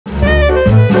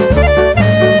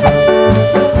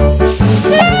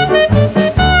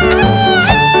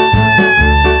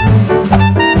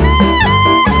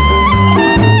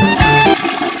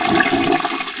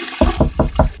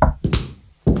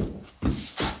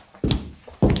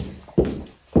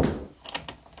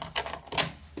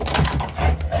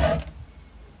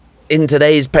In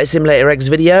today's Pet Simulator X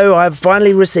video, I've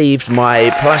finally received my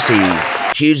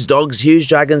plushies. Huge dogs, huge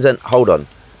dragons, and hold on.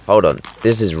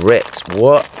 This is ripped.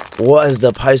 What has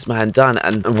the postman done?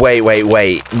 And wait.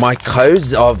 My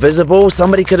codes are visible.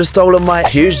 Somebody could have stolen my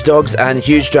huge dogs and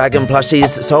huge dragon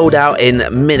plushies, sold out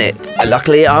in minutes.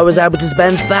 Luckily, I was able to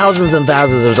spend thousands and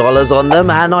thousands of dollars on them,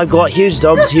 and I've got huge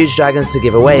dogs, huge dragons to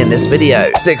give away in this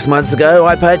video. 6 months ago,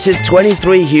 I purchased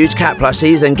 23 huge cat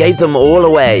plushies and gave them all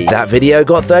away. That video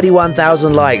got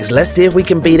 31,000 likes. Let's see if we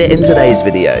can beat it in today's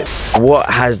video. What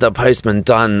has the postman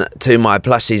done to my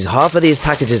plushies? Half of these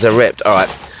packages are ripped. All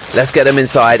right. Let's get them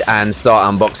inside and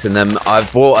start unboxing them. I've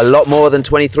bought a lot more than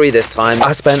 23 this time.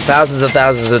 I spent thousands and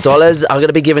thousands of dollars. I'm going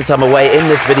to be giving some away in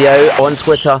this video, on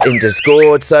Twitter, in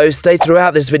Discord. So stay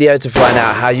throughout this video to find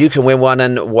out how you can win one.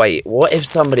 And wait, what if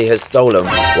somebody has stolen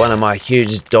one of my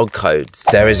huge dog codes?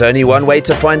 There is only one way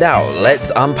to find out. Let's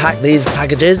unpack these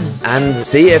packages and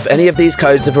see if any of these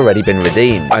codes have already been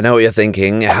redeemed. I know what you're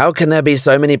thinking. How can there be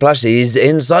so many plushies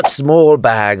in such small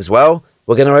bags? Well,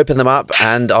 we're going to open them up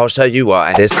and I'll show you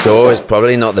why. This saw is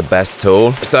probably not the best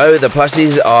tool. So the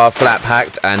plushies are flat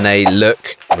packed and they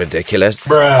look ridiculous.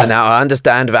 Bruh. Now I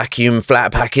understand vacuum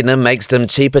flat packing them makes them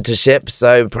cheaper to ship,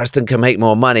 so Preston can make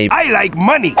more money. I like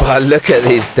money! But look at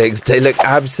these things, they look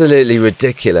absolutely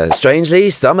ridiculous. Strangely,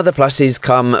 some of the plushies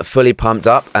come fully pumped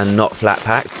up and not flat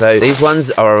packed, so these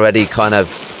ones are already kind of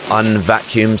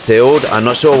unvacuum sealed. I'm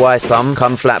not sure why some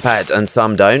come flat packed and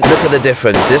some don't. Look at the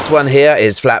difference. This one here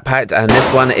is flat packed and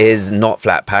this one is not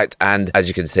flat packed, and as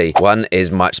you can see, one is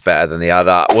much better than the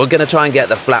other. We're going to try and get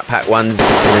the flat packed ones in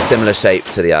a similar shape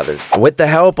to the others. With the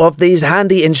help of these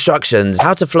handy instructions,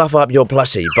 how to fluff up your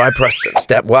plushie by Preston.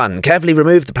 Step 1. Carefully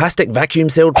remove the plastic vacuum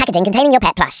sealed packaging containing your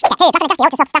pet plush. Step 2. Fluff and adjust the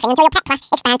ultra-soft stuffing until your pet plush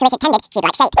expands to its intended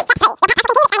cube-like shape. Step 3. Your pet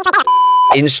plush will continue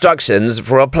to Instructions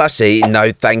for a plushie?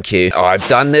 No thank you. I've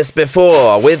done this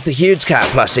before with the huge cat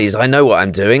plushies. I know what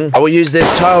I'm doing. I will use this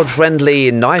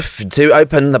child-friendly knife to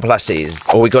open the plushies.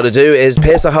 All we got to do is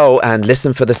pierce a hole and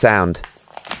listen for the sound.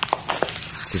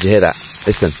 Did you hear that?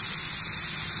 Listen.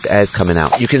 The air's coming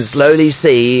out. You can slowly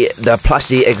see the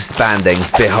plushie expanding.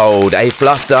 Behold, a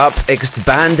fluffed up,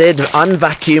 expanded,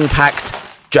 unvacuum packed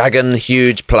dragon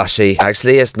huge plushie.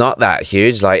 Actually, it's not that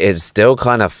huge. Like, it's still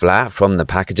kind of flat from the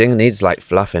packaging. It needs like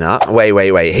fluffing up.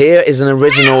 Wait. Here is an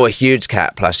original huge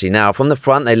cat plushie. Now, from the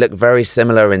front, they look very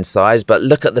similar in size, but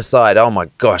look at the side. Oh my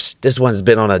gosh, this one's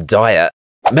been on a diet.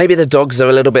 Maybe the dogs are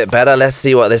a little bit better. Let's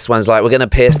see what this one's like. We're going to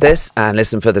pierce this and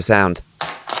listen for the sound.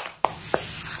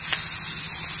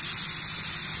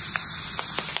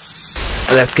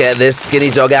 Let's get this skinny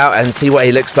dog out and see what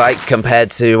he looks like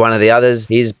compared to one of the others.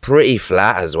 He's pretty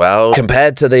flat as well.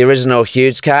 Compared to the original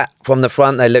huge cat, from the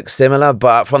front they look similar,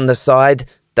 but from the side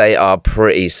they are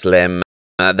pretty slim.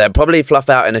 They'll probably fluff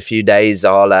out in a few days.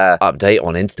 I'll update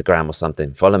on Instagram or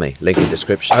something. Follow me, link in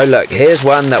description. Oh look, here's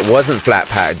one that wasn't flat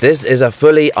packed. This is a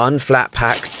fully unflat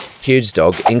packed huge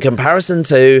dog. In comparison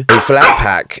to the flat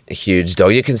pack huge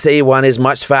dog, you can see one is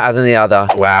much fatter than the other.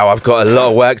 Wow, I've got a lot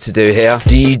of work to do here.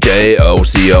 DJ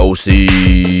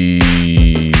LcLc.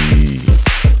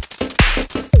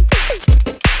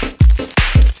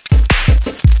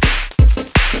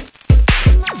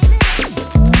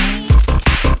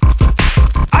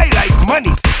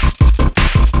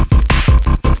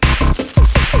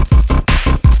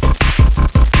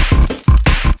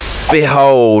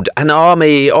 Behold, an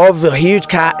army of huge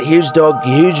cat, huge dog,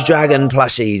 huge dragon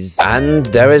plushies. And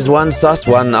there is one sus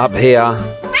one up here.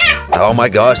 Oh my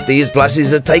gosh, these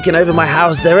plushies are taking over my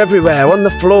house. They're everywhere, on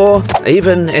the floor,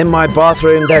 even in my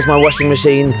bathroom. There's my washing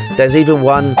machine. There's even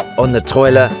one on the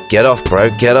toilet. Get off, bro,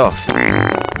 get off.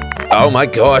 Oh my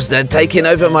gosh, they're taking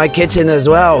over my kitchen as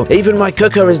well. Even my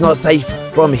cooker is not safe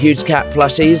from huge cat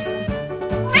plushies.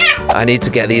 I need to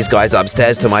get these guys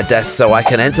upstairs to my desk so I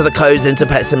can enter the codes into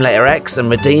Pet Simulator X and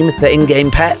redeem the in-game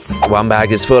pets. One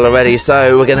bag is full already,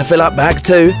 so we're going to fill up bag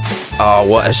 2. Oh,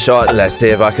 what a shot. Let's see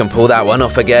if I can pull that one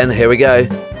off again. Here we go.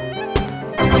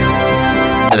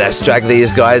 Let's drag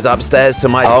these guys upstairs to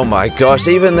my... Oh my gosh,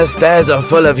 even the stairs are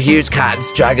full of huge cats,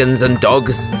 dragons, and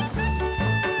dogs.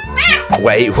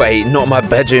 Wait, not my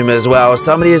bedroom as well.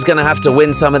 Somebody is going to have to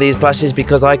win some of these plushies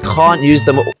because I can't use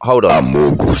them. Hold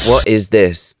on. What is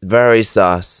this? Very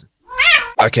sus.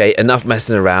 Okay, enough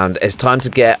messing around. It's time to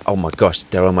get... Oh my gosh,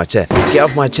 they're on my chair. Get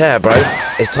off my chair, bro.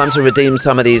 It's time to redeem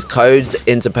some of these codes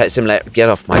into Pet Simulator. Get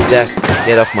off my desk.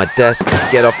 Get off my desk.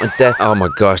 Get off my desk. Oh my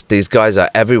gosh, these guys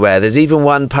are everywhere. There's even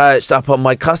one perched up on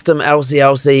my custom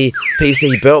LcLc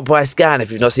PC built by Scan.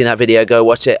 If you've not seen that video, go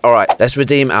watch it. All right, let's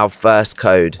redeem our first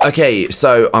code. Okay,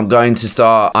 so I'm going to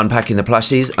start unpacking the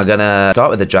plushies. I'm going to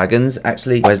start with the dragons.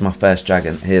 Actually, where's my first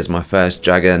dragon? Here's my first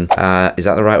dragon. Is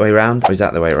that the right way around? Or is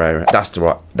that the way around? That's the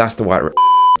right. That's the right.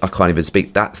 I can't even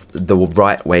speak. That's the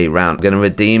right way round. I'm going to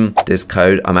redeem this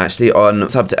code. I'm actually on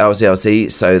sub to LcLc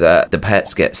so that the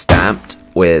pets get stamped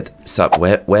with sub.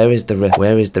 Where is the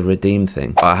redeem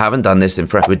thing? I haven't done this in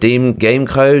front. Redeem game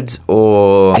codes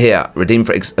or here. Redeem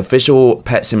for official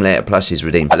Pet Simulator plushies.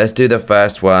 Redeem. Let's do the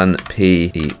first one.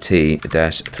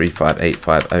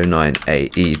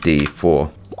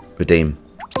 PET-3585098ED4. Redeem.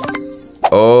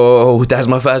 Oh, that's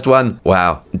my first one.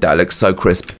 Wow, that looks so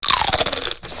crisp.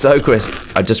 So crisp.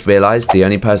 I just realized the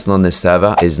only person on this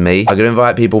server is me. I'm gonna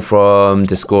invite people from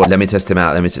Discord. Let me test him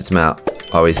out. Let me test him out.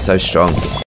 Oh, he's so strong.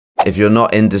 If you're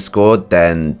not in Discord,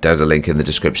 then there's a link in the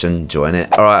description. Join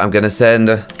it. All right, I'm gonna send,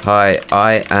 hi,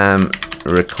 I am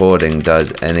recording.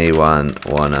 Does anyone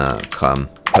wanna come?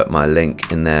 Put my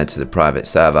link in there to the private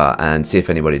server and see if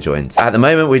anybody joins. At the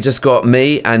moment, we just got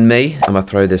me and me. I'm gonna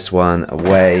throw this one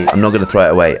away. I'm not gonna throw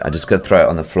it away. I'm just gonna throw it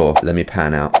on the floor. Let me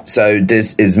pan out. So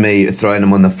this is me throwing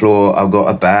them on the floor. I've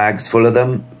got bags full of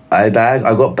them. I've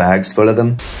got bags full of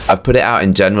them. I've put it out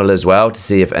in general as well to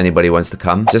see if anybody wants to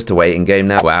come. Just a waiting game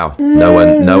now. Wow, no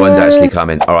one's actually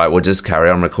coming. All right, we'll just carry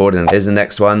on recording. Here's the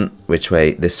next one. Which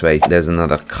way? This way. There's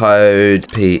another code.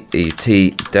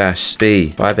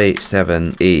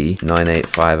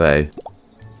 PET-B587E9850.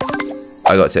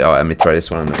 I got to, all right, let me throw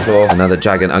this one on the floor. Another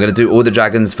dragon. I'm going to do all the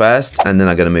dragons first, and then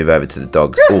I'm going to move over to the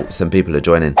dogs. Oh, some people are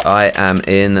joining. I am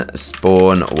in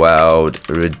spawn world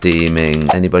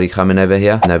redeeming. Anybody coming over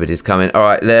here? Nobody's coming. All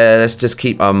right, let's just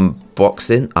keep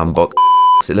unboxing.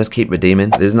 So let's keep redeeming.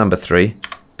 This is number 3.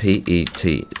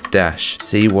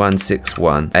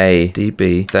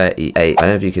 PET-C161ADB38. I don't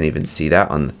know if you can even see that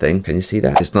on the thing. Can you see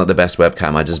that? It's not the best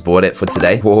webcam. I just bought it for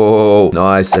today. Whoa,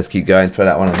 nice. Let's keep going. Throw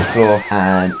that one on the floor.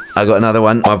 And I got another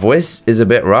one. My voice is a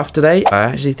bit rough today. I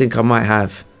actually think I might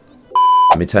have.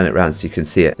 Let me turn it around so you can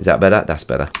see it. Is that better? That's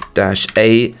better.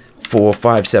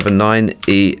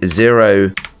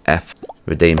 -A4579E0F.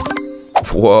 Redeem.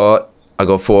 What? I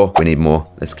got 4. We need more.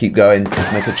 Let's keep going.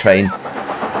 Let's make a train.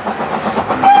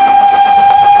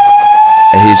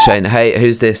 A huge chain. Hey,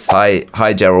 who's this? Hi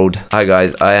Gerald. Hi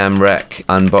guys, I am Rec.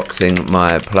 Unboxing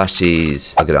my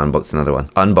plushies. I'm gonna unbox another one.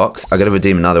 Unbox. I gotta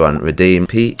redeem another one. Redeem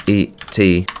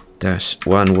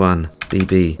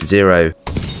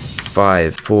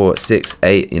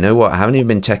PET-11BB05468. You know what? I haven't even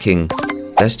been checking.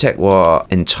 Let's check what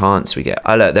enchants we get.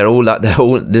 Oh look, they're all.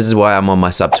 This is why I'm on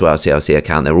my sub to LcLc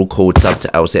account. They're all called sub to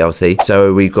LcLc.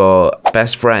 So we got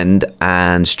best friend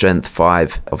and strength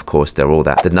 5. Of course, they're all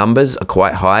that. The numbers are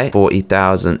quite high.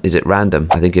 40,000. Is it random?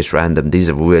 I think it's random. These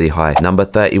are really high. Number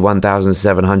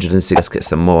 31,706. Let's get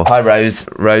some more. Hi Rose.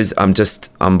 Rose, I'm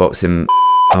just unboxing.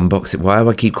 Why do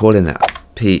I keep calling that?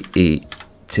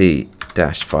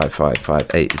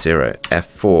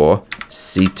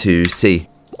 PET-55580F4C2C.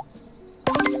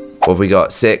 What have we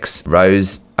got? 6.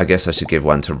 Rose. I guess I should give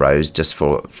one to Rose just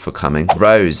for coming.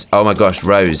 Rose. Oh my gosh,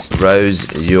 Rose.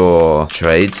 Rose, your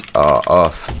trades are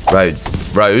off. Rose,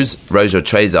 your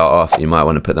trades are off. You might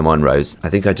want to put them on, Rose. I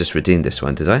think I just redeemed this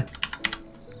one, did I?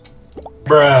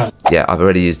 Bruh. Yeah, I've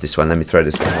already used this one. Let me throw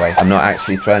this one away. I'm not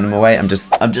actually throwing them away. I'm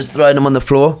just throwing them on the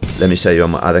floor. Let me show you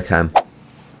on my other cam.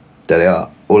 There they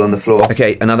are. All on the floor.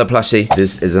 Okay, another plushie.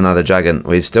 This is another dragon.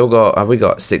 We've still got, have we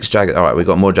got 6 dragons? All right, we've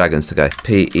got more dragons to go.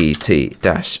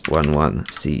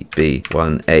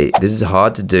 PET-11CB18. This is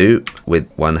hard to do with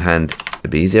one hand.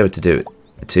 It'd be easier to do it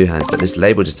with 2 hands, but this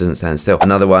label just doesn't stand still.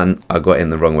 Another one, I got in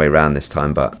the wrong way around this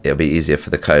time, but it'll be easier for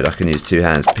the code. I can use 2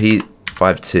 hands.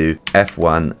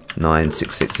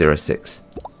 P52F196606.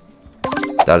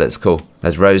 That looks cool.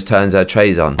 As Rose turns her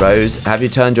trade on. Rose, have you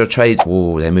turned your trades?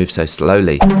 Ooh, they move so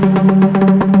slowly.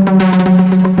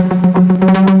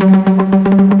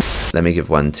 Let me give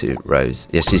one to Rose.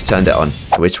 Yes, she's turned it on.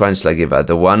 Which one should I give her?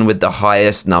 The one with the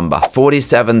highest number.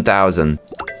 47,000.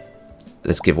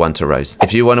 Let's give one to Rose.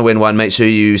 If you want to win one, make sure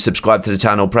you subscribe to the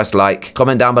channel, press like,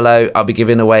 comment down below. I'll be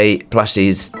giving away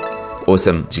plushies.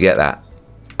 Awesome. Did you get that?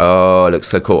 Oh, it looks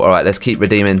so cool. All right, let's keep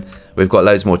redeeming. We've got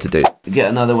loads more to do. Get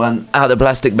another one out of the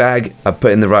plastic bag. I've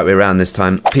put in the right way around this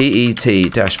time.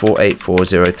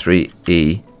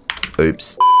 PET-48403E.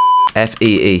 Oops.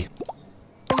 FEE.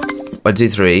 1, 2,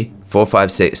 3, 4,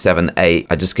 5, 6, 7, 8.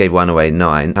 I just gave one away.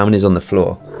 9. How many's on the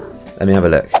floor? Let me have a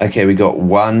look. Okay, we got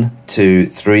 1, 2,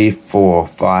 3, 4,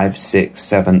 5, 6,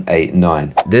 7, 8,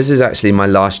 9. This is actually my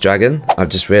last dragon. I've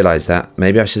just realised that.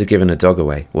 Maybe I should have given a dog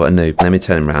away. What a noob. Let me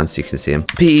turn him around so you can see him.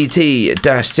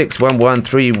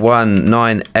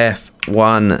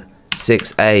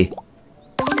 PET-611319F16A.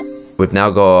 We've now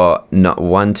got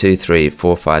 1, 2, 3,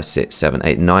 4, 5, 6, 7,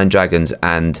 8, 9 dragons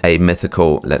and a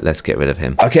mythical. Let's get rid of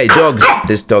him. Okay, dogs.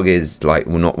 This dog is like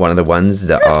not one of the ones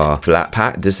that are flat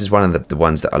packed. This is one of the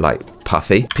ones that are like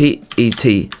puffy.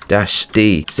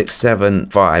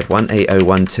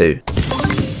 PET-D675180112.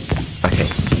 Okay,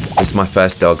 this is my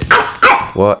first dog.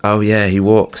 What? Oh yeah, he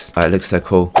walks. Oh, it looks so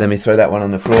cool. Let me throw that one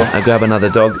on the floor. I grab another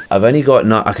dog. I've only got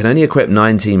I can only equip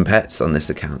 19 pets on this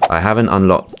account. I haven't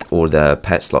unlocked all the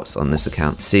pet slots on this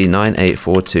account.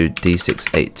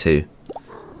 C9842D682.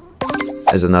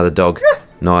 There's another dog.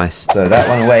 Nice. Throw that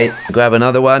one away. Grab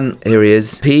another one. Here he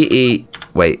is.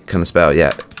 Wait, can I spell?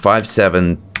 Yeah.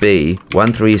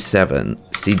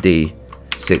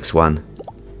 57B137CD61.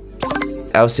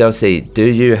 LcLc, do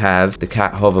you have the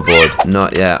cat hoverboard?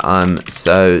 Not yet, I'm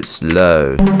so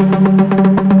slow.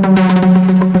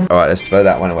 Alright, let's throw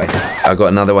that one away. I've got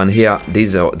another one here.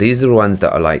 These are the ones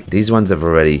that are like, these ones have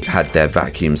already had their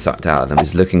vacuum sucked out of them.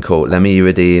 It's looking cool. Let me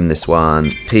redeem this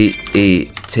one.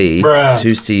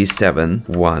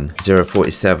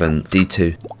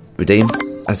 PET-2C711047D2. Redeem.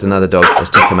 That's another dog.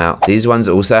 Let's check them out. These ones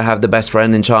also have the best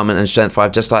friend, enchantment, and strength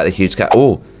 5, just like the huge cat.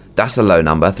 Oh, that's a low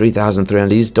number, 3,300.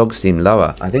 These dogs seem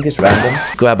lower. I think it's random.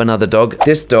 Grab another dog.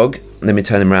 This dog, let me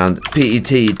turn him around.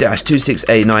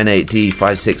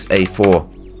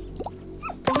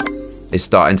 PET-26A98D56A4. It's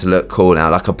starting to look cool now,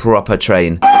 like a proper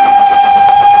train.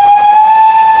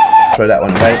 Throw that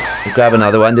one away. Grab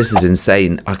another one. This is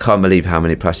insane. I can't believe how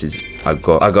many plushies I've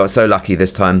got. I got so lucky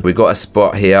this time. We got a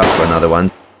spot here for another one.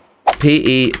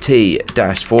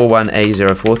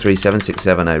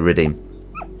 PET-41A04376770. Redeem.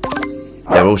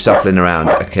 They're all shuffling around.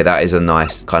 Okay, that is a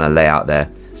nice kind of layout there.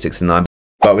 6 and 9.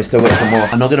 But we still got some more.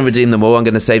 I'm not going to redeem them all. I'm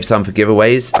going to save some for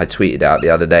giveaways. I tweeted out the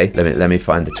other day. Let me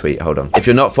find the tweet. Hold on. If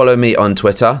you're not following me on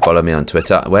Twitter, follow me on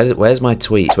Twitter. Where's my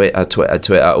tweet?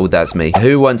 Twitter. Oh, that's me.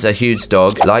 Who wants a huge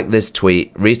dog? Like this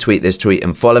tweet, retweet this tweet,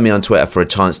 and follow me on Twitter for a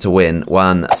chance to win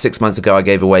one. 6 months ago, I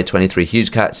gave away 23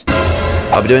 huge cats.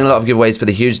 I'll be doing a lot of giveaways for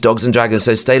the huge dogs and dragons,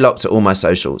 so stay locked to all my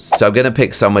socials. So I'm going to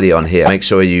pick somebody on here. Make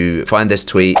sure you find this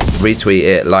tweet, retweet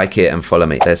it, like it, and follow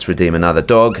me. Let's redeem another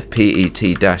dog.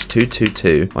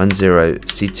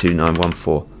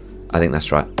 PET-22210C2914. I think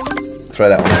that's right. Throw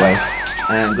that one away.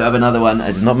 And grab another one.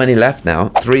 There's not many left now.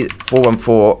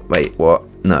 3414. Wait, what?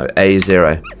 No,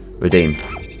 A0. Redeem.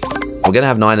 We're going to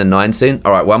have 9 and 9 soon.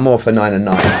 All right, one more for 9 and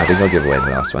 9. I think I'll give away the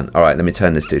last one. All right, let me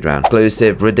turn this dude around.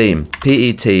 Exclusive, redeem.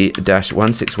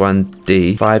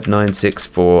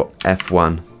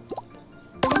 PET-161D5964F1.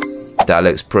 That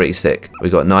looks pretty sick. We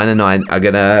got 9 and 9. I'm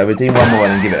going to redeem one more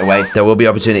and then give it away. There will be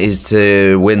opportunities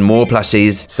to win more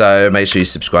plushies, so make sure you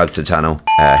subscribe to the channel.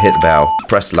 Hit the bell,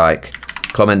 press like,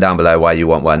 comment down below why you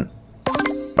want one.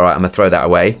 All right, I'm going to throw that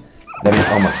away. Let me,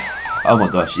 oh my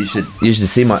gosh, you should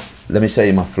see my... Let me show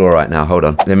you my floor right now. Hold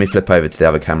on. Let me flip over to the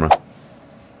other camera.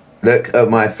 Look at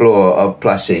my floor of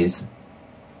plushies.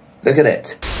 Look at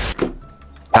it.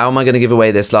 How am I going to give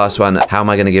away this last one? How am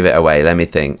I going to give it away? Let me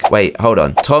think. Wait, hold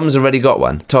on. Tom's already got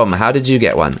one. Tom, how did you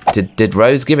get one? Did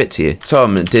Rose give it to you?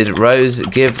 Tom, did Rose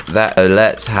give that? Oh,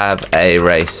 let's have a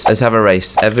race. Let's have a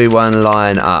race. Everyone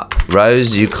line up.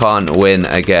 Rose, you can't win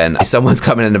again. Someone's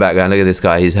coming in the background. Look at this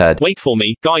guy. He's heard. Wait for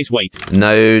me. Guys, wait.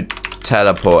 No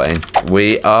teleporting.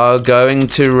 We are going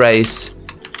to race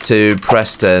to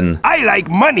Preston. I like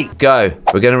money. Go.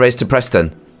 We're going to race to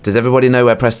Preston. Does everybody know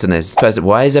where Preston is?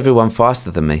 Why is everyone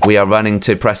faster than me? We are running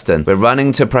to Preston. We're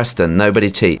running to Preston.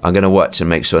 Nobody cheat. I'm going to watch and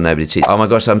make sure nobody cheats. Oh my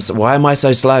gosh, why am I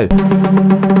so slow?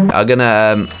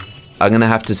 I'm going to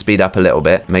have to speed up a little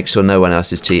bit. Make sure no one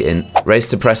else is cheating. Race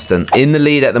to Preston. In the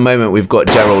lead at the moment, we've got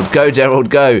Gerald. Go,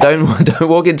 Gerald, go. Don't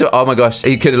walk into... Oh my gosh,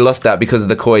 he could have lost that because of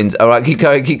the coins. All right, keep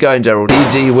going, Gerald.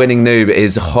 DG winning noob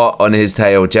is hot on his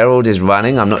tail. Gerald is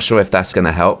running. I'm not sure if that's going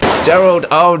to help. Gerald,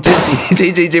 oh,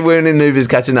 DG winning noob is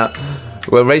catching up.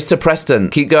 We'll race to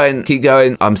Preston. Keep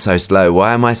going. I'm so slow.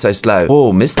 Why am I so slow?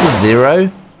 Oh, Mr.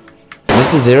 Zero?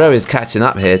 Mr. Zero is catching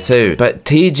up here too. But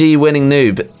TG winning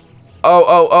noob...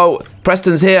 Oh,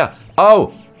 Preston's here.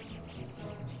 Oh,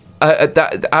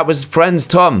 that was Friends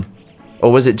Tom.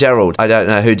 Or was it Gerald? I don't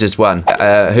know who just won.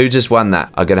 Who just won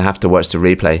that? I'm going to have to watch the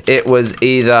replay. It was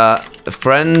either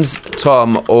Friends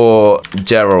Tom or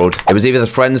Gerald. It was either the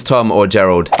Friends Tom or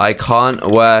Gerald. I can't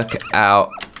work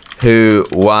out who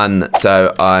won,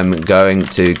 so I'm going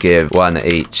to give one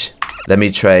each. Let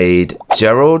me trade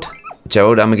Gerald.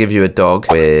 Gerald, I'm gonna give you a dog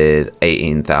with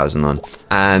 18,000 on.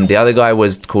 And the other guy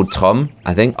was called Tom,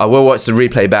 I think. I will watch the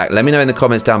replay back. Let me know in the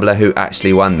comments down below who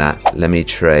actually won that. Let me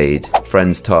trade.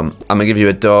 Friends Tom. I'm gonna give you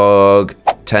a dog.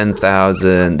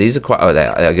 10,000. These are quite... Oh,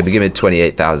 they're going to give me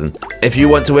 28,000. If you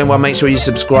want to win one, make sure you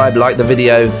subscribe, like the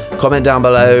video, comment down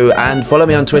below, and follow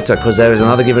me on Twitter, because there is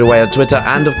another giveaway on Twitter.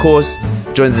 And, of course,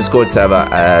 join the Discord server.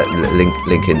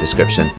 Link in description.